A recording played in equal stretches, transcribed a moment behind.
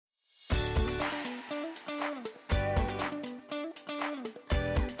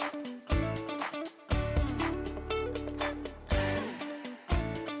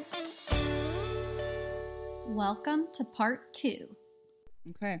welcome to part 2.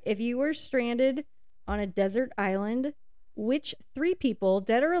 Okay. If you were stranded on a desert island, which 3 people,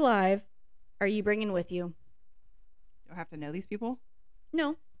 dead or alive, are you bringing with you? Do I have to know these people?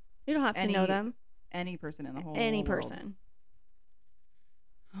 No, you don't have to know them. Any person in the whole Any world. person.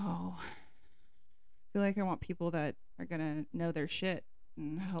 Oh. I feel like I want people that are going to know their shit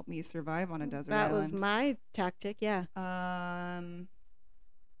and help me survive on a desert island. That was my tactic, yeah.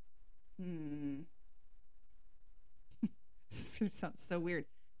 This is going to sound so weird,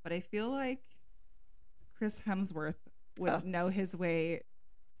 but I feel like Chris Hemsworth would know his way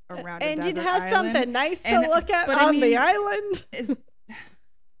around a desert island. And you'd have something nice to look at the island. Do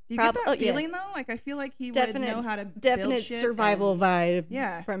you get that feeling, though? Like, I feel like he would know how to build shit. Survival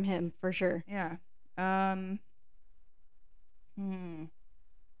vibe from him, for sure. Yeah.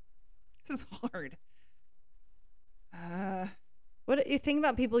 This is hard. What you think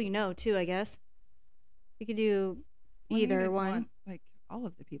about people you know, too, I guess? You could do either one. Like, all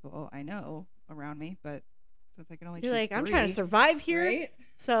of the people I know around me, but since I can only You're choose like, 3, I'm trying to survive here, right?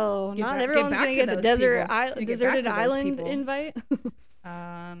 So not everyone's going to get the deserted island invite.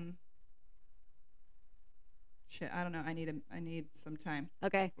 Shit, I don't know. I need some time.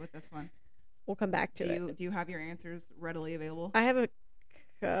 Okay. With this one. We'll come back to it. Do you have your answers readily available? I have a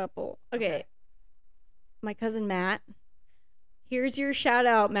couple. Okay. My cousin Matt. Here's your shout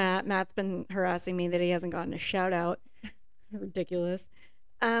out, Matt. Matt's been harassing me that he hasn't gotten a shout out. Ridiculous.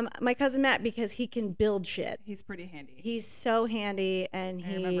 My cousin Matt, because he can build shit. He's pretty handy. He's so handy, and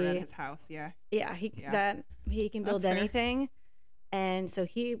I remember at his house. Yeah. Yeah, he can build anything, and so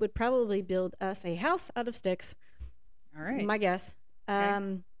he would probably build us a house out of sticks. All right. My guess.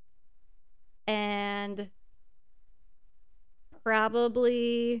 Okay. And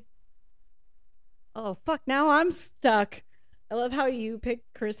probably. Oh fuck! Now I'm stuck. I love how you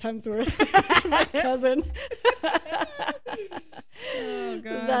picked Chris Hemsworth as my cousin. Oh,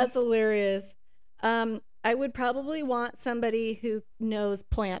 God. That's hilarious. I would probably want somebody who knows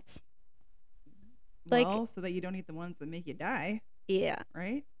plants. Well, so that you don't eat the ones that make you die. Yeah.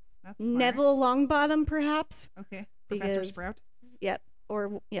 Right? That's smart. Neville Longbottom, perhaps. Okay. Professor Sprout? Yep.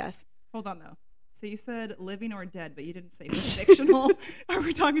 Or, yes. Hold on, though. So you said living or dead, but you didn't say fictional. Are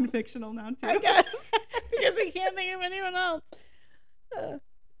we talking fictional now, too? I guess. Because we can't think of anyone else.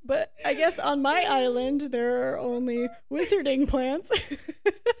 But I guess on my island, there are only wizarding plants.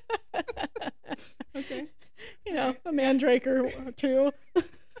 Okay. You know, a mandrake or 2.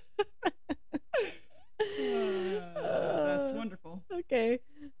 That's wonderful. Okay.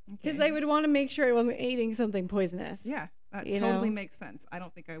 Because I would want to make sure I wasn't eating something poisonous. Yeah, that totally makes sense. I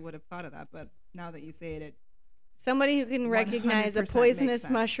don't think I would have thought of that, but now that you say it, somebody who can recognize a poisonous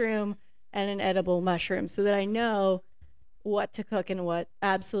mushroom and an edible mushroom so that I know what to cook and what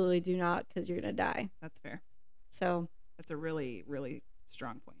absolutely do not, because you're going to die. That's fair. So that's a really, really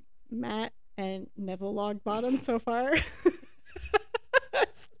strong point. Matt and Neville Longbottom so far.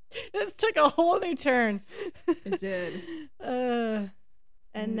 This took a whole new turn. It did.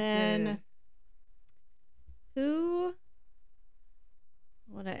 And then who?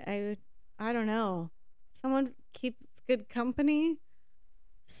 What I don't know. Someone keeps good company.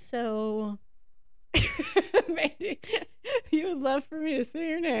 So maybe you would love for me to say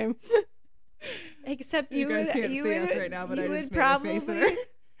your name. Except you guys can't see us right now, but I just made a face at her.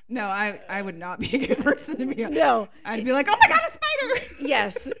 No, I would not be a good person to be honest. No. I'd be like, oh my God, a spider!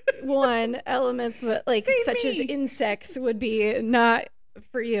 Yes. One, elements that such as insects would be not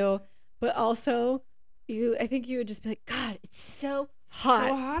for you. But also, I think you would just be like, God, it's so hot.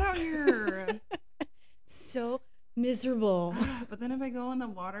 So hot out here. So miserable. But then if I go in the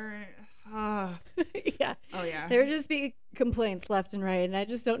water, yeah. Oh yeah. There would just be complaints left and right, and I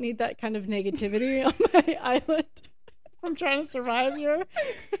just don't need that kind of negativity on my island. I'm trying to survive here.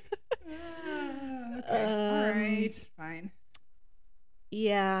 Okay. All right. Fine.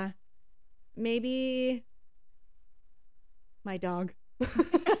 Yeah. Maybe my dog.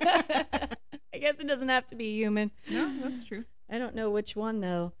 I guess it doesn't have to be human. No, that's true. I don't know which one,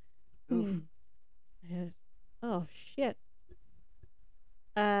 though. Oof. Oh, shit.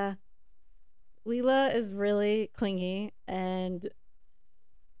 Leela is really clingy,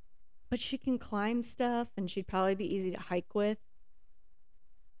 but she can climb stuff, and she'd probably be easy to hike with.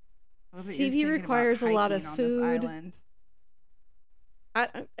 CV requires a lot of food.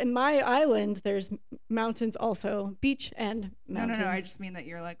 In my island, there's mountains also. Beach and mountains. No. I just mean that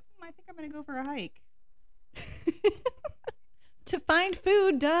you're like, I think I'm going to go for a hike. To find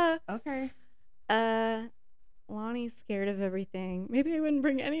food, duh. Okay. Lonnie's scared of everything. Maybe I wouldn't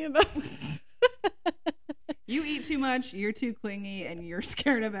bring any of them. You eat too much, you're too clingy, and you're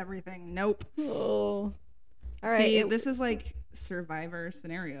scared of everything. Nope. Oh. All right. See, this is like Survivor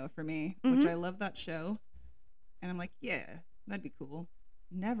scenario for me, which I love that show. And I'm like, yeah, that'd be cool.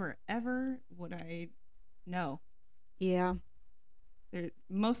 Never, ever would I know. Yeah. They're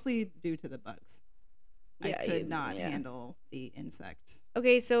mostly due to the bugs. Yeah, I could not handle the insect.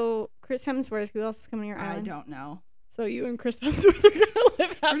 Okay, so Chris Hemsworth, who else is coming to your island? I don't know. So you and Chris Hemsworth are gonna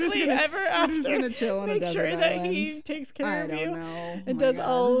live happily ever after. We're just gonna chill on a Make desert sure that island. he takes care of you. I don't know. And does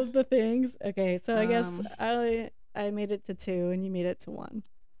all of the things. Okay, so I guess I made it to 2 and you made it to 1.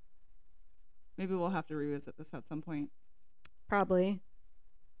 Maybe we'll have to revisit this at some point. Probably.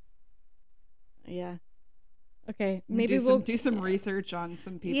 Yeah. Okay, maybe we'll do some research on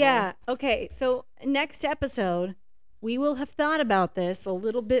some people. Yeah. Okay, so next episode, we will have thought about this a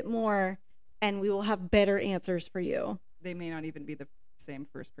little bit more, and we will have better answers for you. They may not even be the same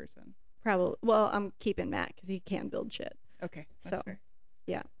first person. Probably. Well, I'm keeping Matt because he can build shit. Okay, that's fair.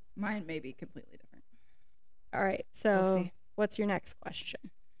 Yeah. Mine may be completely different. All right. So, We'll see. What's your next question?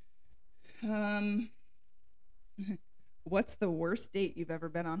 What's the worst date you've ever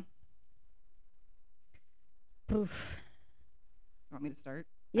been on? Oof. You want me to start?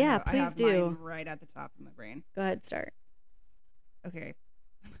 Yeah, I please have do. mine right at the top of my brain. Go ahead, start. Okay.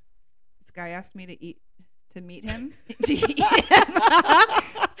 This guy asked me to meet him.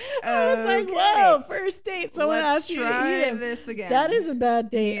 I was like, whoa, first date. Someone asked you to eat him. This again. That is a bad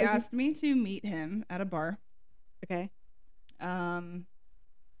date. He asked me to meet him at a bar. Okay.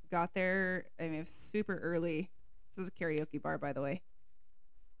 Got there, I mean, super early. This is a karaoke bar, by the way.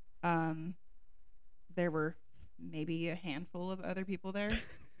 There were maybe a handful of other people there.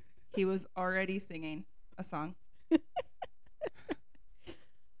 He was already singing a song.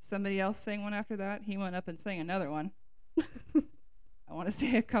 Somebody else sang one after that. He went up and sang another one. I want to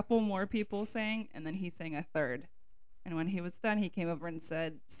say a couple more people sang, and then he sang a third. And when he was done, he came over and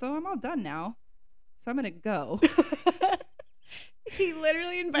said, "So I'm all done now. So I'm going to go." He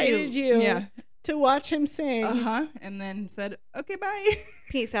literally invited you to watch him sing. And then said, "Okay, bye."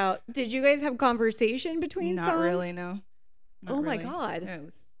 Peace out. Did you guys have conversation between songs? Not really, no. Not oh really. my God. Yeah, it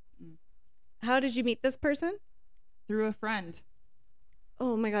was How did you meet this person? through a friend.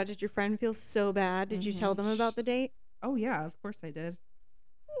 Oh my God. Did your friend feel so bad? Did you tell them about the date? Oh, yeah, of course I did.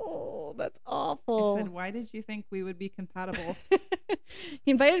 Oh, that's awful. I said, "Why did you think we would be compatible?"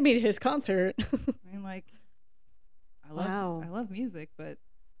 He invited me to his concert. I mean, like, I love music, but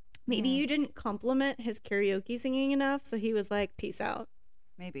maybe you didn't compliment his karaoke singing enough, so he was like, "Peace out."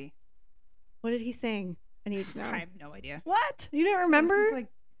 Maybe. What did he sing? I need to know. I have no idea. What? You don't remember? This is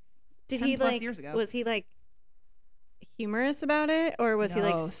like did 10 he plus like? years ago. Was he like humorous about it, or was he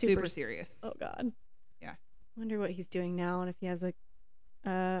like super serious? Oh God. Yeah. I wonder what he's doing now, and if he has like,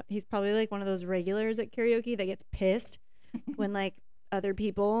 he's probably like one of those regulars at karaoke that gets pissed when like other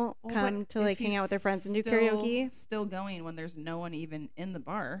people come to like hang out with their friends and do karaoke. Still going when there's no one even in the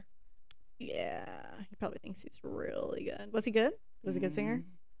bar. Yeah, he probably thinks he's really good. Was he good? Was he a good singer?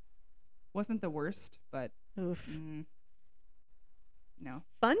 Wasn't the worst, but Oof. No.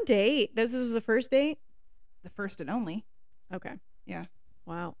 Fun date. This was the first date? The first and only. Okay. Yeah.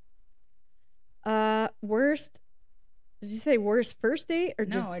 Wow. Worst. Did you say worst first date or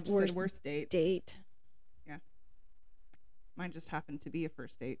just I just worst said worst date. Date. Yeah. Mine just happened to be a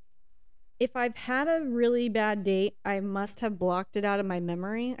first date. If I've had a really bad date, I must have blocked it out of my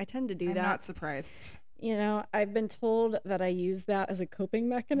memory. I tend to do that. I'm not surprised. You know, I've been told that I use that as a coping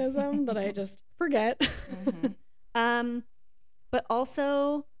mechanism that I just forget. But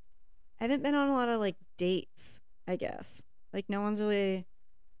also, I haven't been on a lot of like dates, I guess. Like no one's really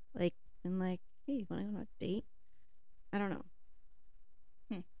like been like, "Hey, you want to go on a date?" I don't know.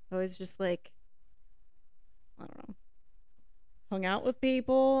 Always just like, I don't know, hung out with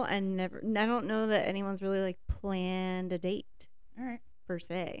people and never. I don't know that anyone's really like planned a date. All right. Per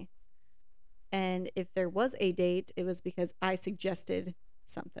se. And if there was a date, it was because I suggested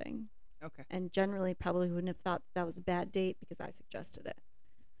something. Okay. And generally probably wouldn't have thought that was a bad date because I suggested it.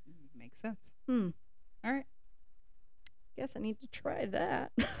 Makes sense. All right. Guess I need to try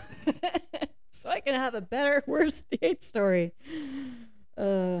that. So I can have a better worst date story.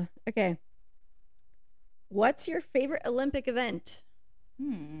 Okay. What's your favorite Olympic event?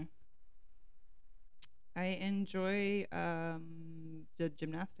 I enjoy the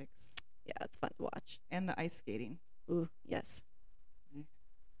gymnastics. Yeah, it's fun to watch. And the ice skating. Ooh, yes.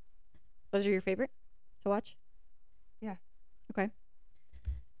 Those are your favorite to watch? Yeah. Okay.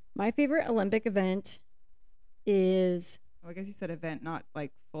 My favorite Olympic event is... Well, I guess you said event, not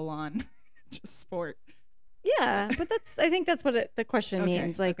like full on just sport. Yeah, but I think that's what the question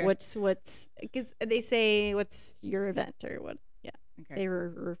means. Like, what's, because they say, what's your event or what? Yeah. Okay. They were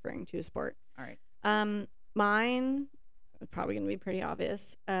referring to a sport. All right. Mine probably going to be pretty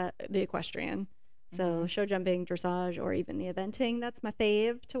obvious. The equestrian. So Mhm. show jumping, dressage, or even the eventing. That's my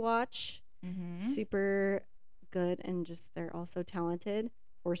fave to watch. Super good, and just they're also talented.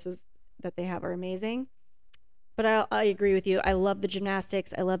 Horses that they have are amazing. But I agree with you. I love the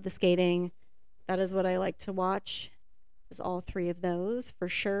gymnastics. I love the skating. That is what I like to watch. Is all three of those for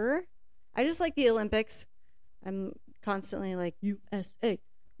sure. I just like the Olympics. I'm constantly like USA,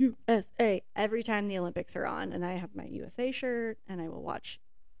 USA every time the Olympics are on, and I have my USA shirt, and I will watch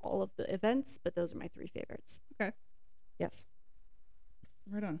all of the events. But those are my three favorites. Okay. Yes.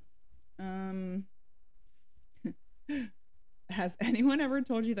 Right on. Has anyone ever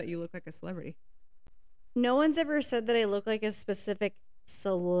told you that you look like a celebrity? No one's ever said that I look like a specific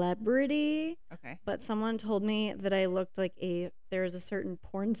celebrity, Okay. but someone told me that I looked like there's a certain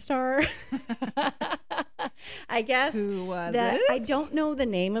porn star. I guess Who was that it? I don't know the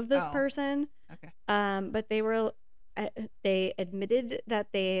name of this Oh. person. Okay. But they admitted that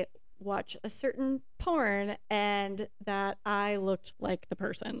they watch a certain porn and that I looked like the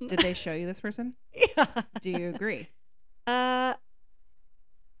person. Did they show you this person? Yeah. Do you agree? I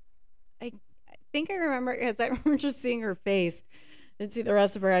think I remember because I remember just seeing her face. Didn't see the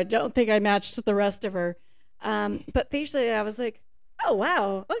rest of her. I don't think I matched the rest of her. But facially, I was like, oh,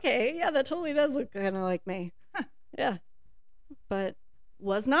 wow. Okay. Yeah, that totally does look kind of like me. Huh. Yeah. But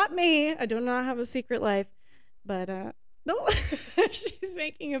was not me. I do not have a secret life. But no, she's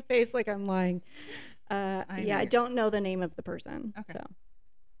making a face like I'm lying. I don't know the name of the person. Okay. So,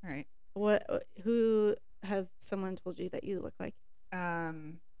 All right. who have someone told you that you look like?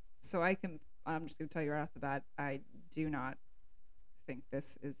 So I'm just going to tell you right off the bat, I do not think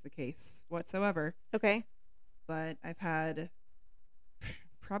this is the case whatsoever. Okay. But I've had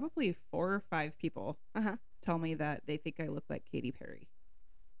probably 4 or 5 people tell me that they think I look like Katy Perry.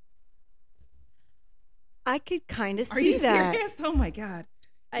 I could kind of see Are you that. serious? Oh my God.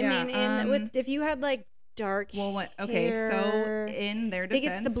 I mean, if you had like dark Well, okay, hair, so in their I think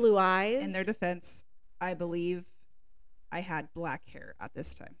defense, it's the blue eyes. in their defense, I believe I had black hair at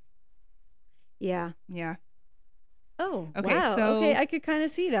this time. Yeah. Yeah. Oh, Okay, wow. so- Okay, I could kind of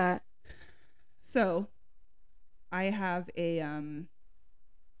see that. So, I have a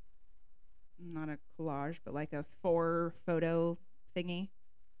not a collage, but like a 4 photo thingy.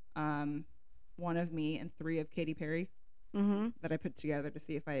 One of me and 3 of Katy Perry Mm-hmm. that I put together to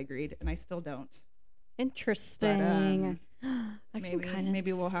see if I agreed, and I still don't. Interesting. I maybe- can kind of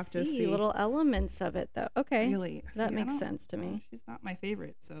maybe we'll have to see. little elements of it, though. Okay. Really, That See, I makes don't- sense to me. She's not my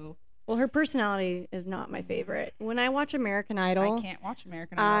favorite, so Well, her personality is not my favorite. When I watch American Idol, I can't watch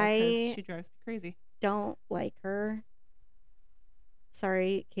American Idol because I- she drives me crazy. don't like her.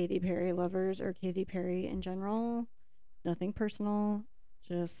 Sorry, Katy Perry lovers or Katy Perry in general. Nothing personal.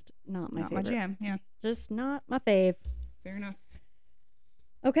 Just not my Not favorite. my jam. Yeah, Just not my fave. fair enough.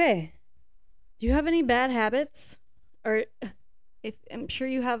 Okay. Do you have any bad habits? Or if I'm sure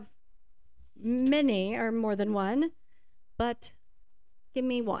you have many or more than one, but give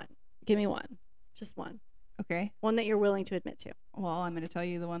me one. Give me one. Just one. Okay. One that you're willing to admit to. Well, I'm going to tell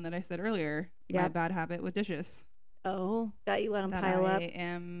you the one that I said earlier. My Yep. bad habit with dishes Oh, that you let them that pile I up.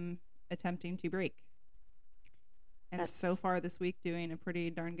 am attempting to break. And so That's- far this week, doing a pretty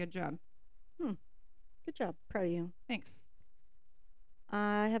darn good job. Good job. Proud of you. Thanks.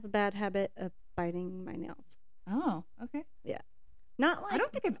 I have a bad habit of biting my nails. Oh, okay. Not like I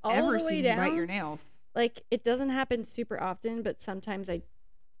don't think I've all ever the way seen you bite down. your nails. Like it doesn't happen super often, but sometimes I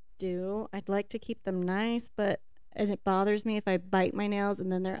do. I'd like to keep them nice, and it bothers me if I bite my nails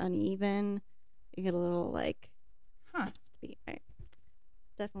and then they're uneven. You get a little like, Huh. just be right.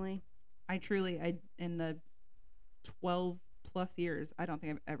 Definitely. I in the 12 plus years, I don't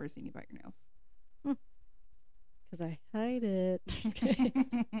think I've ever seen you bite your nails. Because I hide it. Just kidding.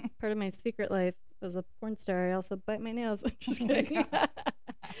 It's part of my secret life. As a porn star, I also bite my nails. Just Oh my kidding. God.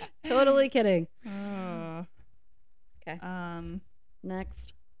 Totally kidding. Okay.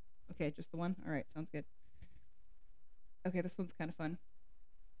 Next. Okay, just the one? All right, sounds good. Okay, this one's kind of fun.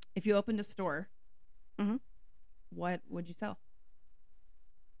 If you opened a store, Mhm. what would you sell?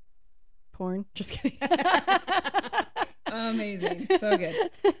 Porn. Just kidding. Amazing. So good.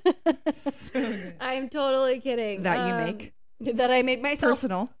 So good. I'm totally kidding. That you make? That I make myself.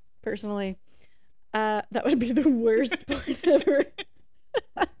 Personally. That would be the worst part ever.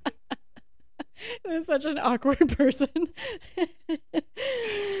 I'm such an awkward person.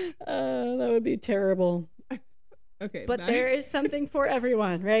 That would be terrible. Okay. But there is something for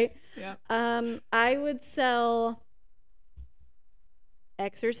everyone, right? Yeah. I would sell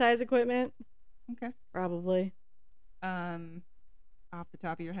exercise equipment, Okay. probably. Off the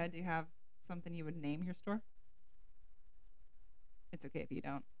top of your head, do you have something you would name your store? It's okay if you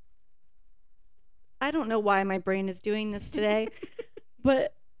don't. I don't know why my brain is doing this today,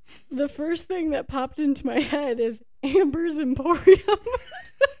 but the first thing that popped into my head is Amber's Emporium. Like,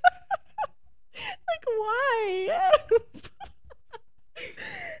 why?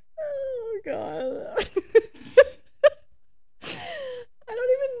 Oh, God. I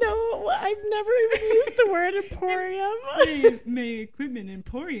don't even know. I've never even used the word emporium. My equipment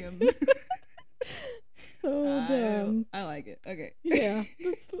emporium. So dumb. I like it. Okay. Yeah.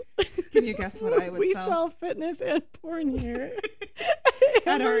 Can you guess what I would we sell? sell fitness and porn here.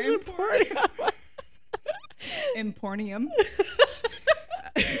 At our Amber's Emporium. Emporium.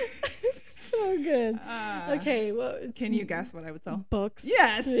 So good. Okay, well, Can you guess what I would sell? Books.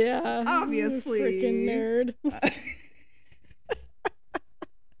 Yes. Yeah. Obviously. Freaking nerd.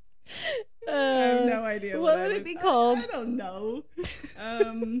 I have no idea. What would it be called? I don't know.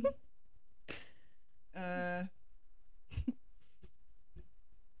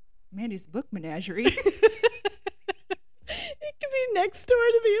 Mandy's Book Menagerie. It could be next door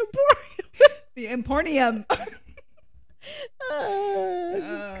to the Emporium. The Emporium.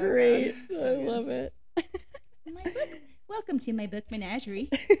 Great. God. So I good. love it. Welcome to my book menagerie.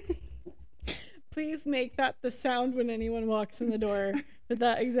 Please make that the sound when anyone walks in the door with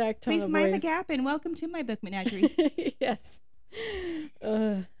that exact tone Please of mind the voice. gap and welcome to my book menagerie. Yes.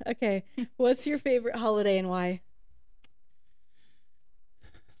 Okay. What's your favorite holiday and why?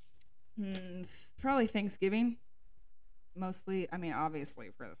 Probably Thanksgiving. Mostly, I mean, obviously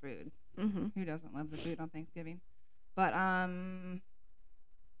for the food. Mm-hmm. Who doesn't love the food on Thanksgiving? But well,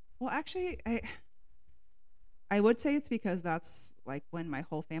 actually, I would say it's because that's like when my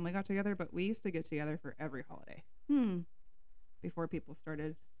whole family got together. But we used to get together for every holiday before people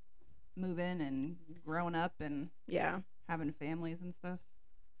started moving and growing up and Yeah. having families and stuff.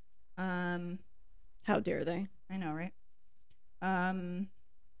 How dare they? I know, right?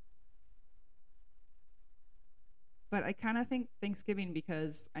 But I kind of think Thanksgiving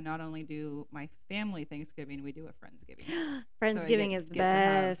because I not only do my family Thanksgiving, we do a Friendsgiving. Friendsgiving is the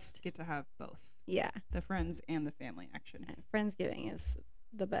best. Get to have both Yeah. the friends and the family action. Friendsgiving is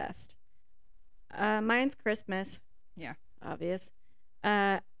the best. Mine's Christmas. Yeah. Obvious.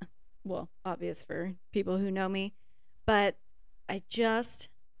 Well, obvious for people who know me. But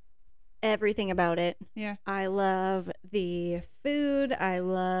everything about it. Yeah. I love the food. I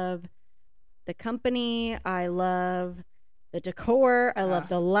love the company. I love the decor. I love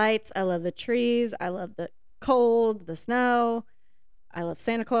the lights. I love the trees. I love the cold, the snow. I love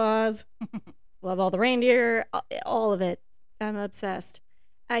Santa Claus. Love all the reindeer. All of it. I'm obsessed.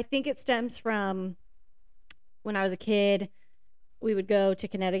 I think it stems from when I was a kid. We would go to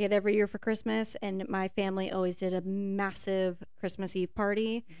Connecticut every year for Christmas, and my family always did a massive Christmas Eve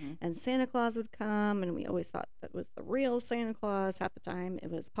party, and Santa Claus would come, and we always thought that was the real Santa Claus. Half the time,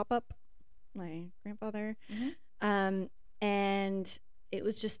 it was Pop-Up, my grandfather, and it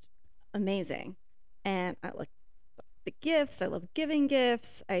was just amazing. And I like the gifts. I love giving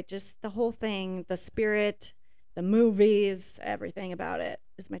gifts. The whole thing, the spirit, the movies, everything about it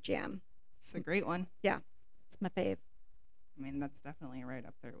is my jam. It's a great one. Yeah, it's my fave. I mean, that's definitely right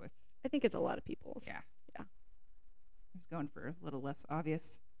up there with. I think it's a lot of people's. Yeah. Yeah. I was going for a little less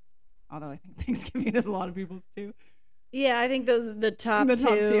obvious, although I think Thanksgiving is a lot of people's too. Yeah, I think those are the top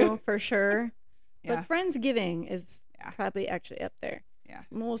two for sure. Yeah. But Friendsgiving is probably actually up there. Yeah.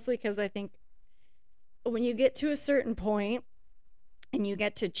 Mostly because I think when you get to a certain point and you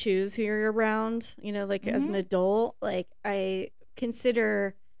get to choose who you're around, like as an adult, like I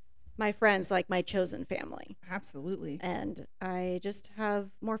consider my friends like my chosen family. Absolutely. And I just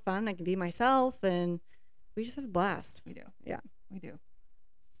have more fun. I can be myself and we just have a blast. We do. Yeah. We do.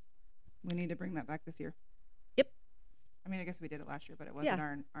 We need to bring that back this year. Yep. I mean, I guess we did it last year, but it wasn't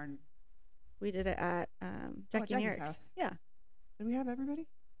our We did it at Jackie and Jackie's Eric's house. Yeah. Did we have everybody?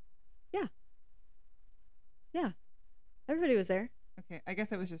 Yeah. Everybody was there. Okay, I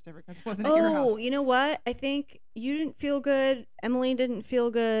guess it was just different because it wasn't at your house. Oh, you know what? I think you didn't feel good. Emily didn't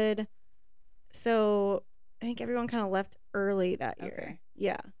feel good. So I think everyone kind of left early that year. Okay.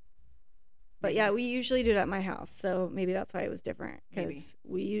 Yeah. But yeah, we usually do it at my house. So maybe that's why it was different. Because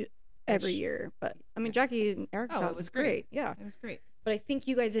we every year. But I mean, Jackie and Eric's house was great. Yeah. It was great. But I think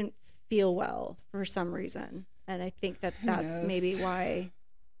you guys didn't feel well for some reason. And I think that's maybe why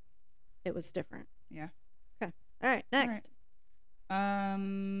it was different. Yeah. Okay. All right. Next. All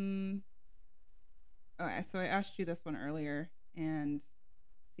right. Okay, so I asked you this one earlier, and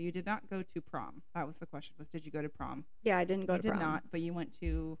so you did not go to prom. That was the question. Did you go to prom? Yeah, I didn't go to prom. You did not, but you went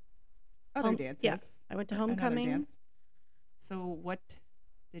to other dances. Yes, I went to homecoming. Dance. So what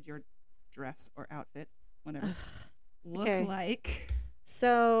did your dress or outfit, whatever, look Okay. like?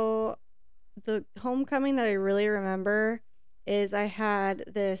 So the homecoming that I really remember is I had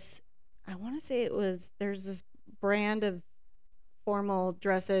this, I want to say there's this brand of formal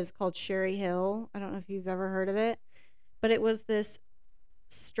dresses called Sherry Hill. I don't know if you've ever heard of it, but it was this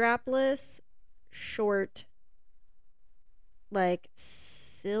strapless, short, like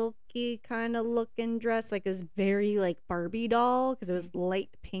silky kind of looking dress. Like it was very like Barbie doll because it was light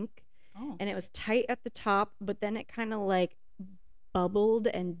pink Oh, and it was tight at the top, but then it kind of like bubbled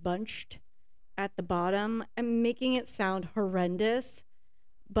and bunched at the bottom. I'm making it sound horrendous,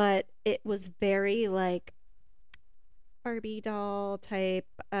 but it was very like Barbie doll type,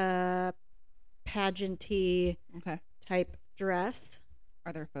 pageanty okay. type dress.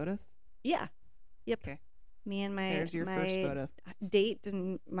 Are there photos? Yeah. Yep. Okay. Me and my There's your first photo. date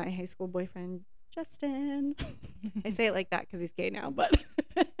and my high school boyfriend Justin. I say it like that because he's gay now, but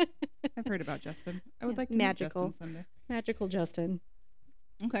I've heard about Justin. I would Yeah, like to magical. meet Justin someday. Magical Justin.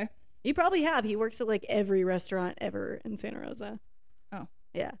 Okay. You probably have. He works at like every restaurant ever in Santa Rosa. Oh.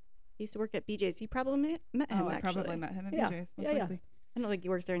 Yeah. He used to work at BJ's. You probably met him, I actually. probably met him at Yeah. BJ's, most Yeah, yeah. likely. I don't think he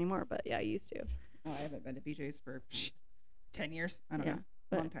works there anymore, but yeah, he used to. Oh, I haven't been to BJ's for 10 years. I don't Yeah, know.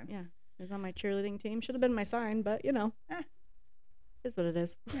 But, Long time. Yeah. He was on my cheerleading team. Should have been my sign, but you know. Eh. Is what it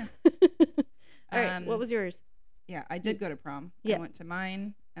is. Yeah. All right. What was yours? Yeah, I did go to prom. Yeah. I went to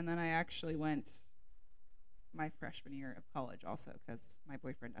mine, and then I actually went my freshman year of college also because my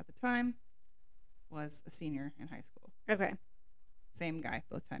boyfriend at the time was a senior in high school. Okay. Same guy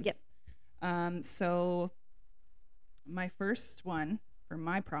both times. Yep. So my first one for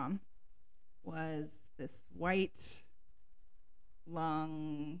my prom was this white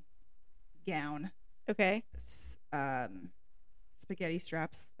long gown, Okay. spaghetti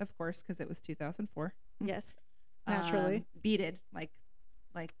straps, of course, because it was 2004. Yes. Naturally. Beaded like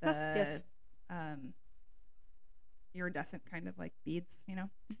the Yes. iridescent kind of like beads, you know.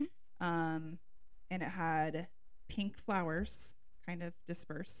 Mhm. And it had pink flowers kind of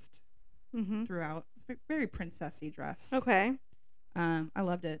dispersed Mm-hmm. throughout. It's a very princessy dress. Okay. I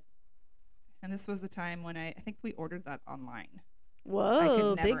loved it. And this was the time when I think we ordered that online. I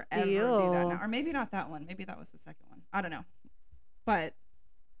Whoa, could big never ever deal. do that now. Or maybe not that one. Maybe that was the second one. I don't know. But,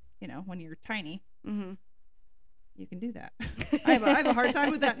 you know, when you're tiny, Mm-hmm. you can do that. I have a hard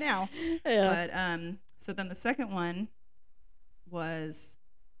time with that now. Yeah. But so then the second one was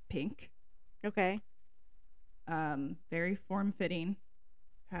pink. Okay. Very form fitting.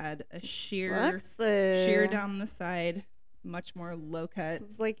 Had a sheer Sexy. down the side, much more low cut.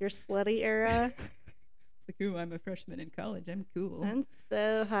 This is like your slutty era. Like, ooh, I'm a freshman in college. I'm cool. I'm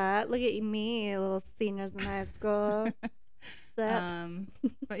so hot. Look at me, little seniors in high school. Sup?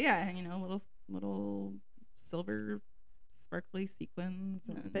 But yeah, you know, little silver sparkly sequins.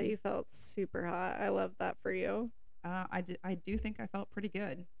 And, But you felt super hot. I love that for you. I do think I felt pretty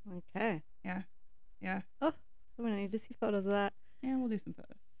good. Okay. Yeah. Oh, I'm gonna need to see photos of that. Yeah, we'll do some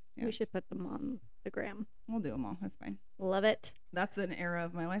photos. Yeah. We should put them on the gram. We'll do them all. That's fine. Love it. That's an era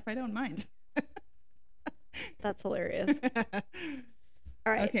of my life I don't mind. That's hilarious. All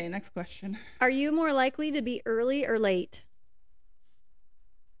right. Okay, next question. Are you more likely to be early or late?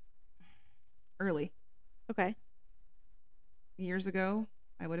 Early. Okay. Years ago,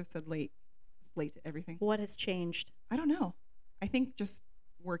 I would have said late. Just late to everything. What has changed? I don't know. I think just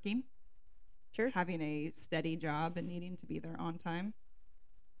working, Sure. having a steady job and needing to be there on time.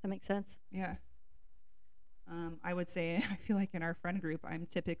 That makes sense. Yeah. I would say, I feel like in our friend group, I'm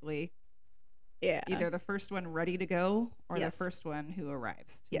typically Yeah. either the first one ready to go or Yes. the first one who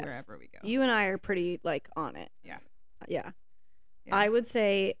arrives to Yes. wherever we go. You and I are pretty like on it. Yeah. Yeah. Yeah. I would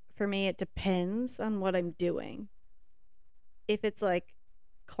say for me, it depends on what I'm doing. If it's like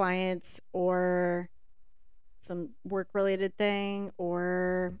clients or some work related thing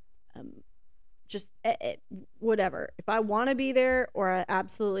or just whatever. If I want to be there or I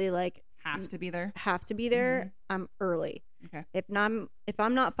absolutely like have to be there. have to be there, I'm early. Okay. If I'm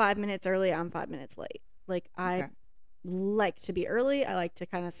not 5 minutes early, I'm 5 minutes late. Like I Okay. like to be early. I like to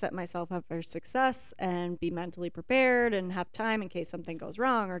kind of set myself up for success and be mentally prepared and have time in case something goes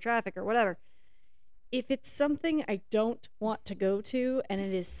wrong or traffic or whatever. If it's something I don't want to go to and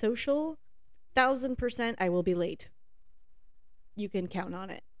it is social, 1000% I will be late. You can count on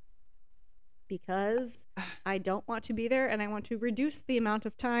it. Because I don't want to be there and I want to reduce the amount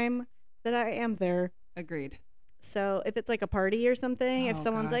of time that I am there. Agreed. So if it's like a party or something, if Oh,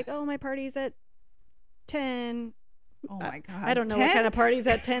 someone's God. like, "Oh, my party's at 10," Oh my God. I don't know 10? what kind of party's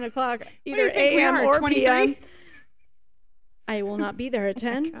at 10 o'clock, What do either you think we a.m. are, or 23? p.m. I will not be there at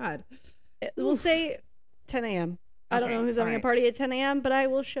 10. God. We'll say 10 a.m. I don't Okay, know who's having a alright. party at 10 a.m., but I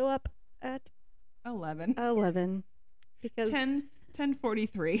will show up at 11. 11 because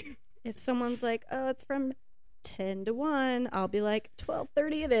 10:43. if someone's like, oh, it's from 10 to 1, I'll be like,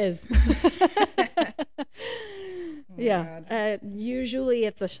 12:30 it is. God. Usually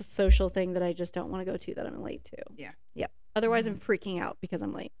it's a social thing that I just don't want to go to that I'm late to. Yeah. Yep. Otherwise, I'm freaking out because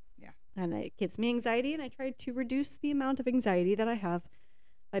I'm late. Yeah. And it gives me anxiety, and I try to reduce the amount of anxiety that I have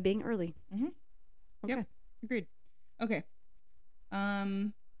by being early. Mm-hmm. Okay. Yep. Agreed. Okay.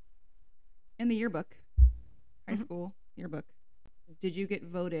 In the yearbook, high school yearbook, did you get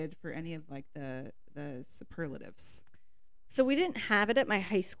voted for any of like the superlatives? So we didn't have it at my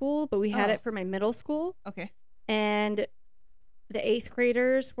high school, but we had it for my middle school. Okay. And the 8th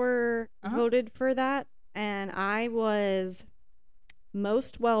graders were voted for that. And I was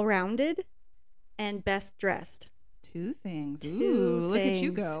most well-rounded and best dressed. 2 things. Two Ooh, look at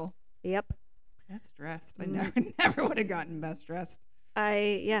you things. go. Yep. Best dressed. I never would have gotten best dressed.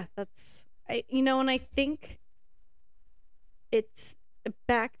 And I think it's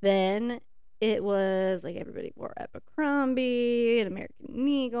back then it was like everybody wore Abercrombie and American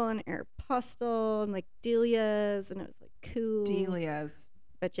Eagle and Aeropostale and like Delia's, and it was like cool. Delia's.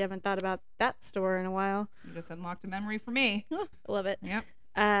 Bet you haven't thought about that store in a while. You just unlocked a memory for me. Oh, I love it. Yep.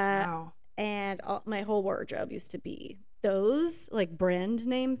 Wow. And my whole wardrobe used to be those like brand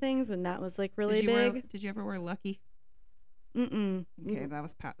name things when that was like really big. Did you ever wear Lucky? Mm-mm. Okay, that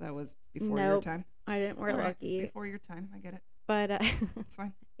was before your time. I didn't wear Lucky. Before your time, I get it. But it's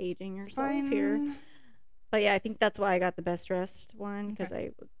fine. Aging It's yourself fine. here. But yeah, I think that's why I got the best dressed one because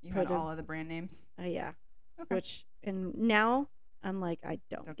You had all of the brand names. Yeah. Okay. And now I'm like, I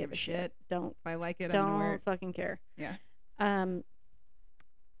don't give a shit. Don't. If I like it, I'm gonna wear Don't it. fucking care. Yeah.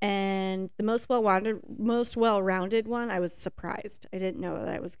 And the most well-rounded one, I was surprised. I didn't know that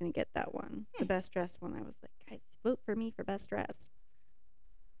I was going to get that one. The best dressed one, I was like, guys, vote for me for best dressed.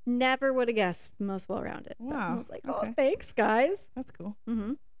 Never would have guessed most well-rounded. But I Wow. was like, Okay. oh, thanks, guys. That's cool.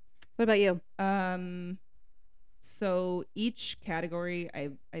 Mm-hmm. What about you? So each category,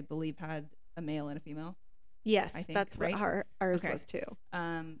 I believe, had a male and a female. Yes, I think, that's what right? ours Okay. was too.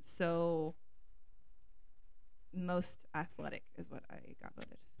 So most athletic is what I got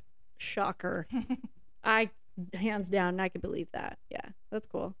voted. Shocker. I hands down, I could believe that. Yeah, that's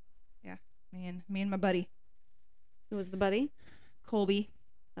cool. Yeah, me and my buddy Who was the buddy? Colby.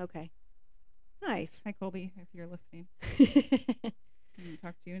 Okay. Nice. Hi Colby, if you're listening. I haven't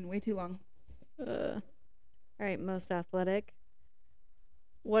talked to you in way too long. All right, most athletic.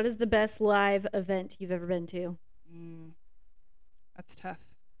 What is the best live event you've ever been to? That's tough.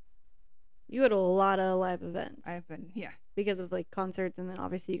 You had a lot of live events. I've been, yeah. Because of like concerts, and then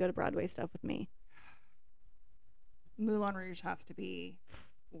obviously you go to Broadway stuff with me. Moulin Rouge has to be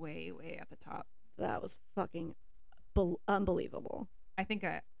way, way at the top. That was fucking unbelievable. I think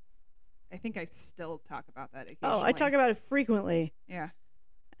I still talk about that occasionally. Oh, I talk about it frequently. Yeah.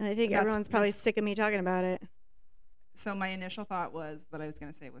 And I think everyone's probably sick of me talking about it. So my initial thought was that I was going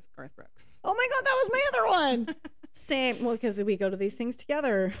to say was Garth Brooks. Oh my God, that was my other one. Same. Well, because we go to these things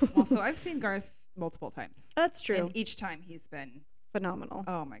together. Well, so I've seen Garth multiple times. That's true. And each time he's been phenomenal.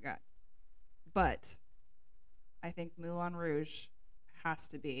 Oh my God. But I think Moulin Rouge has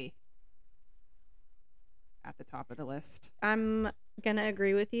to be at the top of the list. I'm going to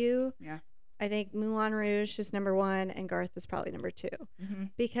agree with you. Yeah. I think Moulin Rouge is number 1 and Garth is probably number 2. Mm-hmm.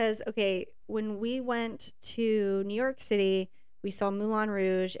 Because, okay, when we went to New York City, we saw Moulin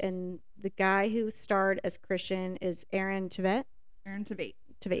Rouge, and the guy who starred as Christian is Aaron Tveit.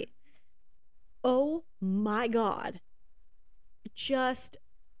 Tveit. Oh my God. Just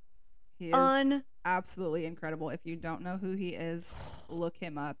he is absolutely incredible. If you don't know who he is, look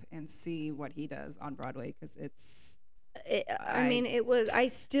him up and see what he does on Broadway, because it's... I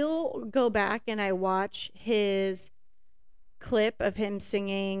still go back and I watch his clip of him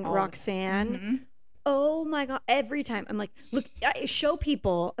singing Roxanne. Mm-hmm. Oh my God. Every time I'm like, look, I show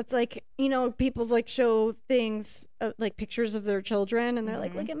people. It's like, people like show things like pictures of their children, and they're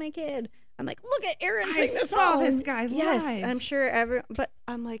like, look at my kid. I'm like, look at Aaron sing this song. I saw this guy live. Yes, I'm sure but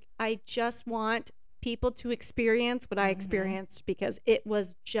I'm like, I just want people to experience what I experienced, because it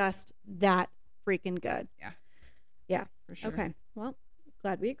was just that freaking good. Yeah. Yeah. For sure. Okay. Well,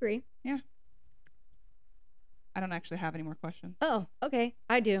 glad we agree. Yeah. I don't actually have any more questions. Oh, okay.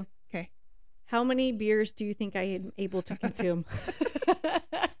 I do. Okay. How many beers do you think I am able to consume?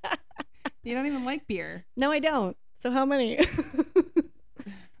 You don't even like beer. No, I don't. So how many?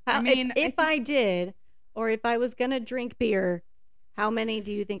 If I did, or if I was going to drink beer, how many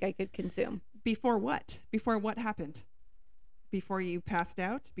do you think I could consume? Before what? Before what before you passed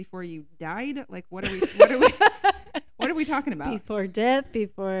out? Before you died? Like, what are we are we talking about? Before death,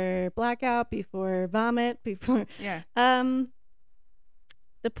 before blackout, before vomit, before Yeah.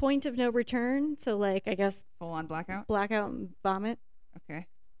 the point of no return. So like I guess Full on blackout. blackout and vomit. Okay.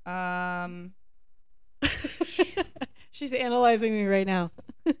 She's analyzing me right now.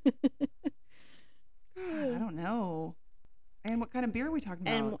 God, I don't know. And what kind of beer are we talking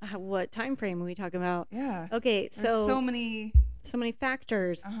And about? what time frame are we talking about? Yeah. Okay, There's so so many.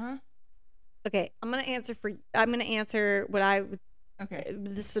 factors. Uh-huh. Okay, I'm gonna answer what I would, Okay.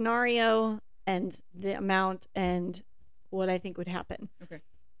 the scenario and the amount and what I think would happen. Okay.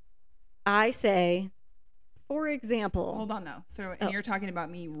 I say, for example. Hold on though. So, and you're talking about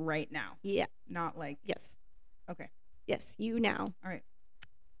me right now. Yeah. Not like. Yes. Okay. Yes, you now. All right.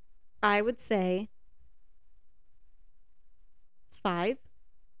 I would say 5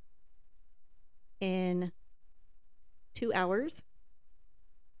 in 2 hours.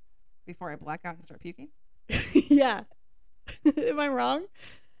 Before I black out and start puking. Yeah. Am I wrong?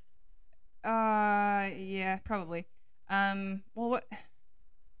 Yeah, probably. Well, what?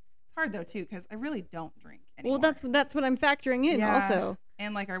 It's hard though too because I really don't drink anymore. Well, that's what I'm factoring in also.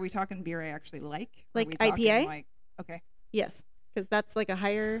 And like, are we talking beer I actually like? Like are we talking, IPA? Like, okay. Yes, because that's like a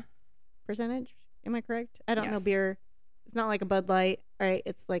higher percentage. Am I correct? I don't know Yes. beer. It's not like a Bud Light, right?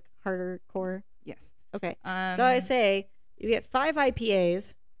 It's like harder core. Yes. Okay. So I say you get 5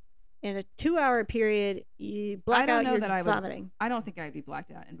 IPAs in a 2-hour period. You black out. You're vomiting. I don't think I'd be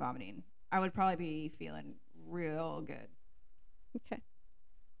blacked out and vomiting. I would probably be feeling real good. Okay.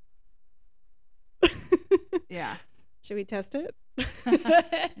 Yeah. Should we test it?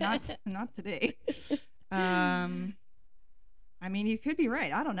 Not today. I mean, you could be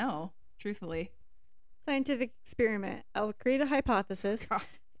right. I don't know. Truthfully. Scientific experiment. I'll create a hypothesis, God.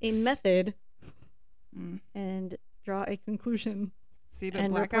 a method, Mm. and draw a conclusion. See, but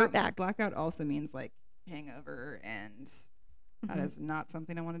And report back. blackout also means like hangover, and that Mhm. is not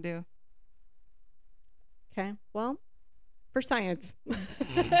something I want to do. Okay. Well, for science.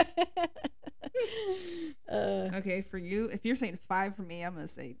 Okay, for you, if you're saying 5 for me, I'm gonna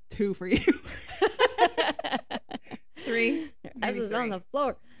say 2 for you. 3. As maybe is on 3. the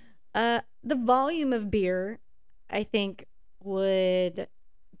floor. The volume of beer, I think, would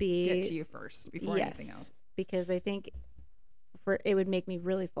be Get to you first before anything else. because I think it would make me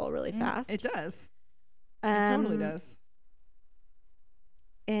really full really fast. It does. It totally does.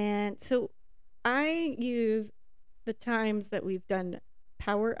 And so I use the times that we've done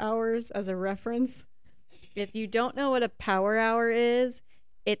power hours as a reference. If you don't know what a power hour is,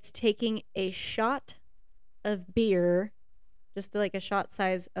 it's taking a shot of beer, just like a shot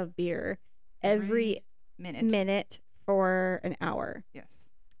size of beer, every minute for an hour.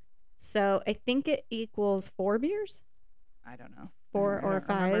 Yes. So I think it equals 4 beers. I don't know. 4 I or don't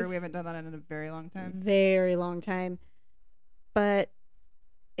remember. 5. We haven't done that in a very long time. Very long time. But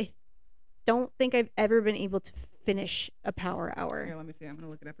I don't think I've ever been able to finish a power hour. Here, let me see. I'm gonna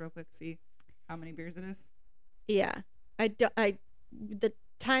look it up real quick. See how many beers it is. Yeah. The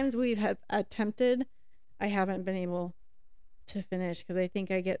times we have attempted, I haven't been able to finish because I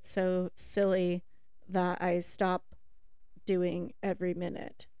think I get so silly that I stop doing every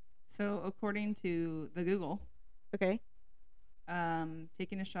minute. So according to the Google, Okay.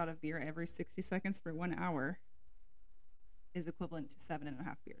 taking a shot of beer every 60 seconds for 1 hour is equivalent to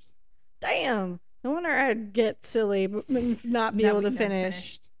 7.5 beers. Damn. No wonder I'd get silly but not be That able we to never finish.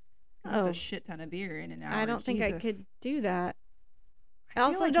 finished. 'Cause That's Oh. a shit ton of beer in an hour. I don't think I Jesus. could do that. I feel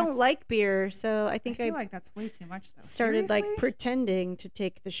also like don't that's- like beer, so I I think feel like that's way too much though. started like Seriously? pretending to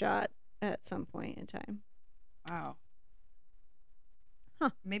take the shot at some point in time. Wow.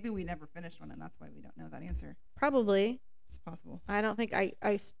 Huh. Maybe we never finished one, and that's why we don't know that answer. Probably. It's possible. I don't think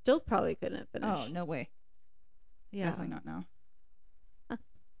I still probably couldn't finish. Oh, no way. Yeah. Definitely not now.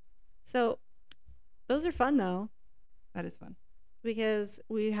 So those are fun though, That is fun. because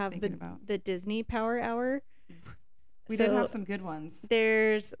we have Thinking about. the Disney Power Hour. We So did have some good ones.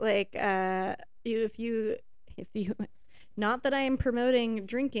 There's like if you not that I am promoting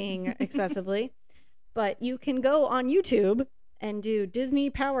drinking excessively, but you can go on YouTube and do Disney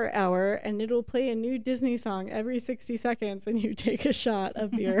Power Hour and it'll play a new Disney song every 60 seconds and you take a shot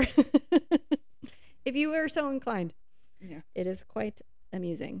of beer. If you are so inclined. Yeah. It is quite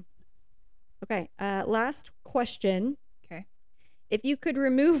amusing. Okay, last question. Okay. If you could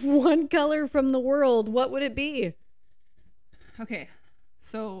remove one color from the world, what would it be? Okay.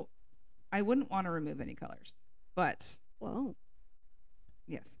 So I wouldn't want to remove any colors, but Whoa.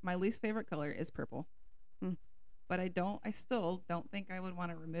 yes, my least favorite color is purple. Hmm. But I still don't think I would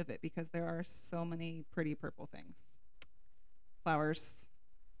want to remove it because there are so many pretty purple things. Flowers,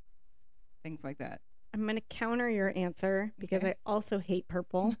 things like that. I'm going to counter your answer because Okay. I also hate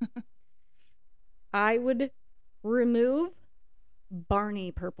purple. I would remove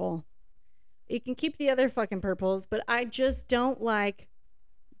Barney purple. You can keep the other fucking purples, but I just don't like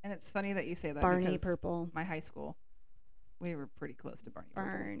And it's funny that you say that Barney because purple. my high school, we were pretty close to Barney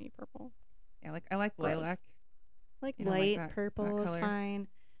purple. Barney purple. Yeah, I like Gross. lilac. Like You don't like light that purple is color? fine,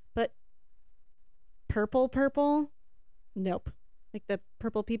 but purple, nope. Like the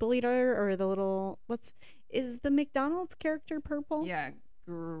purple people eater or the little is the McDonald's character purple? Yeah,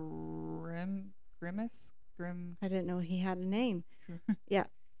 grimace, grim. I didn't know he had a name. Yeah,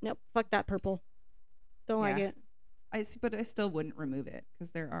 nope. Fuck that purple. Don't like Yeah. it. But I still wouldn't remove it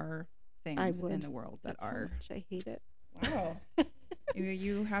because there are things in the world that That's how are. much I hate it. Wow.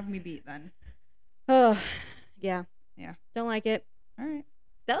 you have me beat then. Oh, yeah. Yeah. Don't like it. All right.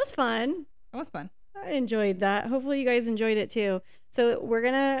 That was fun. That was fun. I enjoyed that. Hopefully you guys enjoyed it too. So we're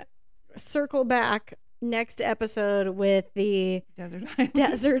going to circle back next episode with the Desert Island.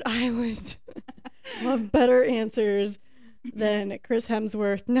 Desert Island. Love better answers than Chris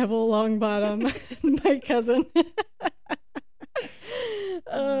Hemsworth, Neville Longbottom, my cousin.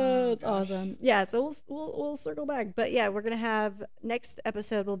 Oh, it's gosh. awesome. Yeah, so we'll circle back. But yeah, we're going to have next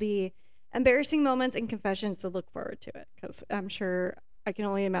episode will be embarrassing moments and confessions, so look forward to it because I'm sure I can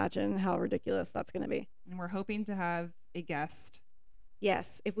only imagine how ridiculous that's going to be. And we're hoping to have a guest.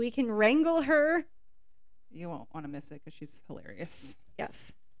 Yes, if we can wrangle her. You won't want to miss it because she's hilarious.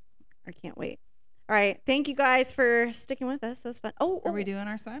 Yes, I can't wait. All right, thank you guys for sticking with us. That was fun. Are we doing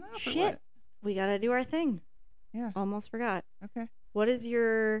our sign off? Shit, or what? we got to do our thing. Yeah. Almost forgot. Okay. What is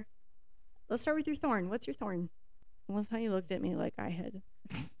your... Let's start with your thorn. What's your thorn? I love how you looked at me like I had...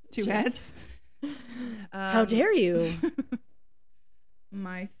 Two heads. How dare you?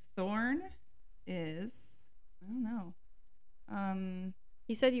 My thorn is... I don't know.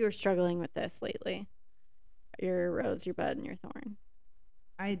 You said you were struggling with this lately. Your rose, your bud, and your thorn.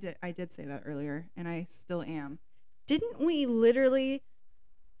 I did say that earlier, and I still am. Didn't we literally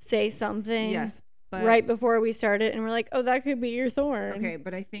say something Yes, but... right before we started, and we're like, oh, that could be your thorn? Okay,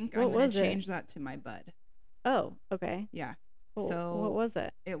 but I think What I'm going was to it? change that to my bud. Oh, okay. Yeah. Well, So what was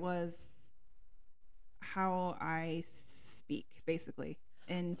it? it was how I speak, basically,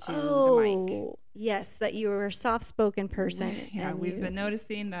 into the mic. Yes, that you were a soft-spoken person. Yeah, and we've you- been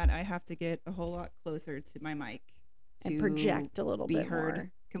noticing that I have to get a whole lot closer to my mic to and project a little be bit heard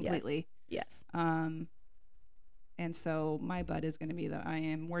more. completely. Yes. And so my bud is going to be that I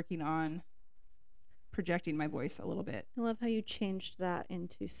am working on projecting my voice a little bit. I love how you changed that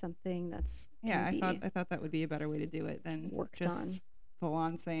into something that's Yeah, can I be thought that would be a better way to do it than worked just on. full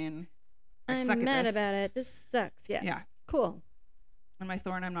on saying I I'm suck at mad this. about it. This sucks. Yeah. Yeah. Cool. And my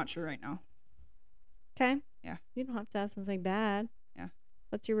thorn, I'm not sure right now. Okay. Yeah. You don't have to have something bad. Yeah.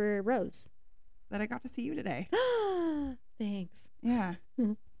 What's your rose? That I got to see you today. Thanks. Yeah.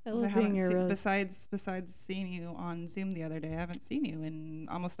 I 'Cause love being your rose. besides seeing you on Zoom the other day, I haven't seen you in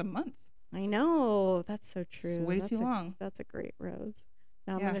almost a month. I know. That's so true. It's way That's too long. That's a great rose.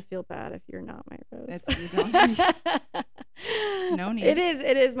 Now I'm Yeah. gonna feel bad if you're not my rose. You don't. No need. It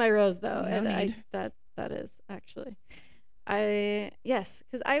is my rose though, No and need. that is actually. Yes,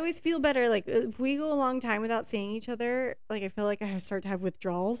 because I always feel better. Like if we go a long time without seeing each other, like I feel like I start to have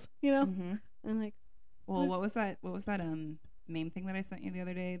withdrawals. You know, Mm-hmm. and like, Well, what was that meme thing that I sent you the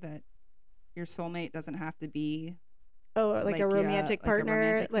other day? That your soulmate doesn't have to be oh, like a romantic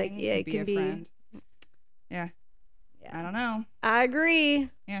partner. thing. It Could can be. a friend. Yeah. Yeah, I don't know. I agree.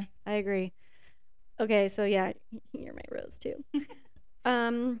 Yeah. I agree. Okay, so yeah, you're my rose too.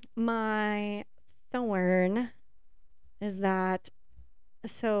 My thorn is that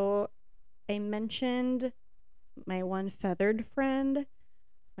so I mentioned my one feathered friend,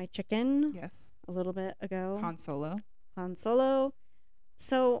 my chicken, Yes. a little bit ago. Han Solo. Han Solo.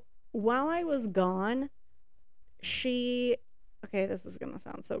 So while I was gone, this is gonna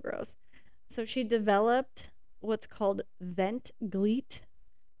sound so gross. So she developed what's called vent gleet.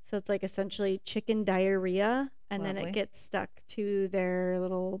 So it's like essentially chicken diarrhea, and then Lovely. it gets stuck to their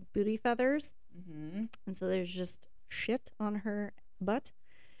little booty feathers. Mm-hmm. And so there's just shit on her butt.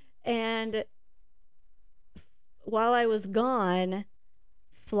 And while I was gone,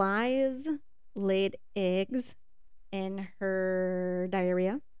 flies laid eggs in her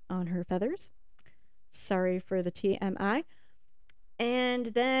diarrhea on her feathers. Sorry for the TMI. And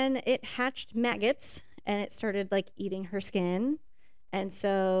then it hatched maggots and it started like eating her skin. And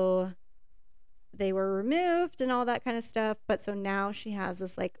so they were removed and all that kind of stuff. But so now she has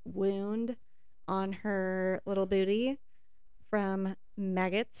this like wound on her little booty from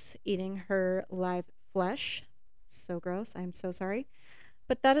maggots eating her live flesh. So gross. I'm so sorry.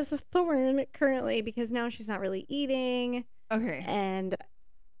 but that is a thorn currently because now she's not really eating. Okay. And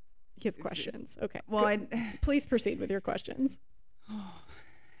you have questions. Okay. Well, please proceed with your questions.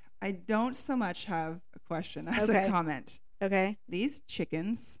 I don't so much have a question as Okay. a comment. Okay. These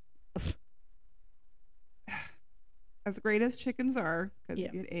chickens, as great as chickens are, because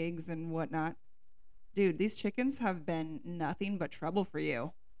Yeah. you get eggs and whatnot, dude, these chickens have been nothing but trouble for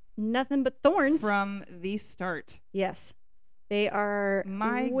you Nothing but thorns. from the start. Yes. They are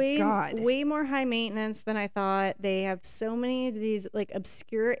God. way more high maintenance than I thought. They have so many of these like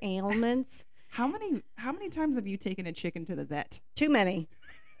obscure ailments. How many times have you taken a chicken to the vet? Too many.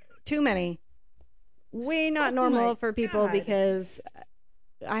 Too many. Way not Oh normal my for people God. because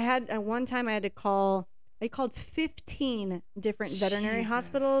I had at one time I called 15 different veterinary Jesus.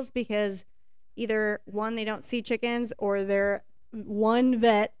 hospitals because either one, they don't see chickens, or their one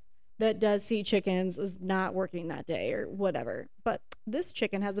vet that does see chickens is not working that day or whatever. But this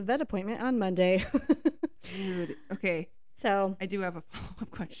chicken has a vet appointment on Monday. Dude, okay. So, I do have a follow-up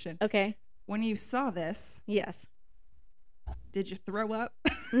question. okay. When you saw this, Yes. did you throw up?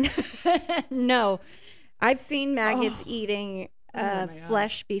 No. I've seen maggots eating Oh my God.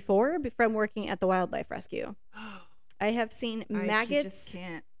 flesh before from working at the wildlife rescue. I have seen I maggots. just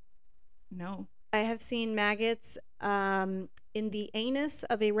can't. No. I have seen maggots in the anus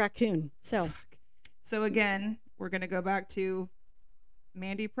of a raccoon. So, So again, we're going to go back to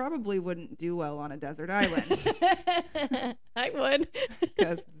Mandy probably wouldn't do well on a desert island I would.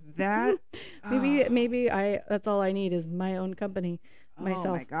 because that maybe that's all I need is my own company myself.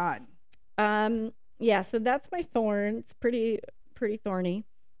 Oh my God. Yeah, so that's my thorn. It's pretty thorny.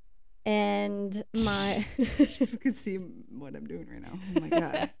 And my You could see what I'm doing right now. Oh my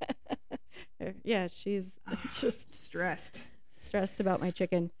God. yeah, she's just stressed about my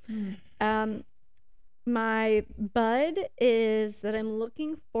chicken. My bud is that I'm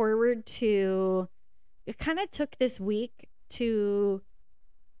looking forward to. It kind of took this week to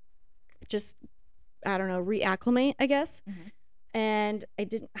just, I don't know, reacclimate, I guess. Mm-hmm. And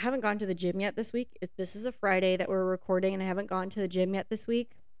haven't gone to the gym yet this week. This is a Friday that we're recording, and I haven't gone to the gym yet this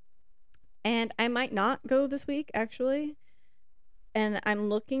week. And I might not go this week, actually. And I'm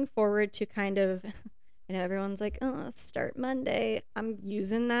looking forward to kind of, I know everyone's like, oh, let's start Monday. I'm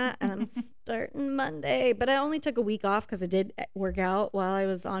using that, and I'm starting Monday. But I only took a week off because I did work out while I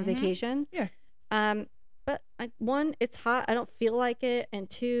was on vacation. Yeah. But one, it's hot. I don't feel like it. And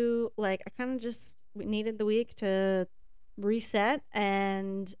two, like, I kind of just needed the week to reset.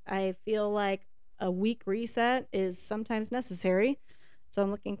 And I feel like a week reset is sometimes necessary. So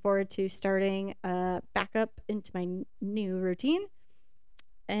I'm looking forward to starting back up into my new routine.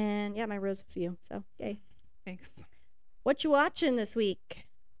 And yeah, my rose was you. So yay. Thanks. What you watching this week?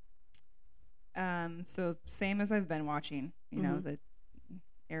 So same as I've been watching, you know, the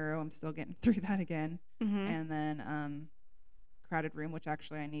Arrow, I'm still getting through that again. And then Crowded Room, which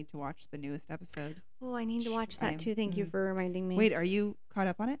actually I need to watch the newest episode. Oh, I need to watch that too. Thank you for reminding me. Wait, are you caught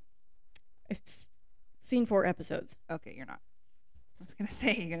up on it? I've seen 4 episodes. Okay, you're not. I was gonna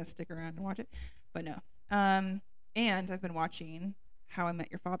say you're gonna stick around and watch it, but no. And I've been watching How I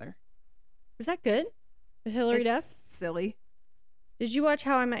Met Your Father. Is that good? With Hilary Duff? Silly. Did you watch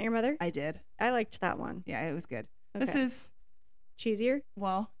How I Met Your Mother? I did. I liked that one. Yeah, it was good. Okay. This is cheesier.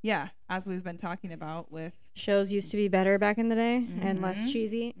 Well, yeah, as we've been talking about with shows used to be better back in the day and less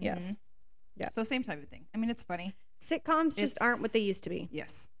cheesy. Yes. Yeah. So same type of thing. I mean, it's funny. Sitcoms just aren't what they used to be.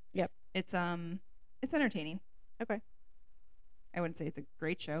 Yes. Yep. It's entertaining. Okay. I wouldn't say it's a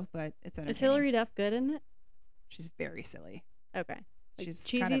great show, but it's entertaining. Is Hilary Duff good in it? She's very silly. Okay. Like She's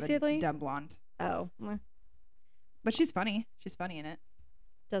cheesy kind of silly? a dumb blonde. Oh. But she's funny. She's funny in it.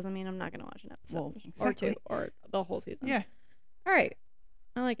 Doesn't mean I'm not going to watch an episode. Well, exactly. Or 2 or the whole season. Yeah. All right.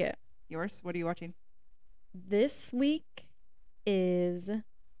 I like it. Yours? What are you watching? This week is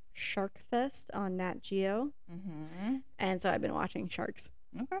Shark Fest on Nat Geo. And so I've been watching sharks.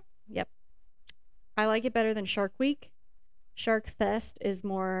 Okay. Yep. I like it better than Shark Week. Shark Fest is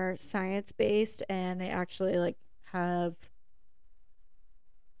more science-based, and they actually like have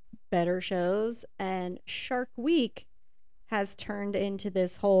better shows. And Shark Week has turned into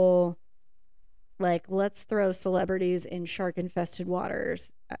this whole like, let's throw celebrities in shark-infested waters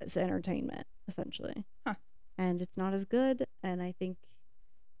as entertainment, essentially. Huh. And it's not as good. And I think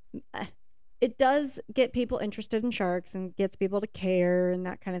it does get people interested in sharks and gets people to care and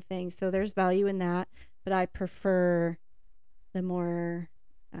that kind of thing. So there's value in that. But I prefer the more,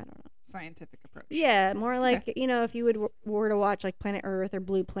 I don't know, scientific approach. Yeah, more like, you know, if you were to watch like Planet Earth or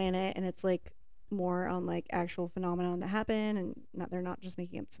Blue Planet, and it's like more on like actual phenomenon that happen, and they're not just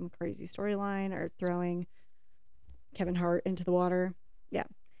making up some crazy storyline or throwing Kevin Hart into the water. Yeah.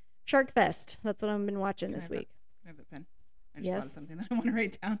 Shark Fest. That's what I've been watching Can I this have that? week. Can I have the pen? I just thought of Yes. something that I want to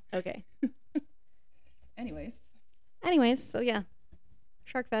write down. Okay. Anyways, So yeah.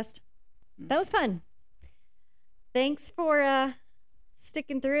 Shark Fest. Mm. That was fun. Thanks for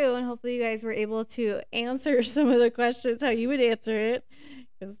sticking through, and hopefully you guys were able to answer some of the questions how you would answer it,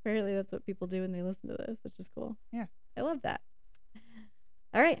 because apparently that's what people do when they listen to this, which is cool. Yeah. I love that.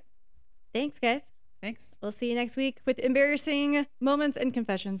 All right. Thanks, guys. Thanks. We'll see you next week with embarrassing moments and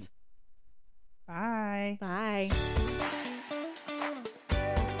confessions. Bye.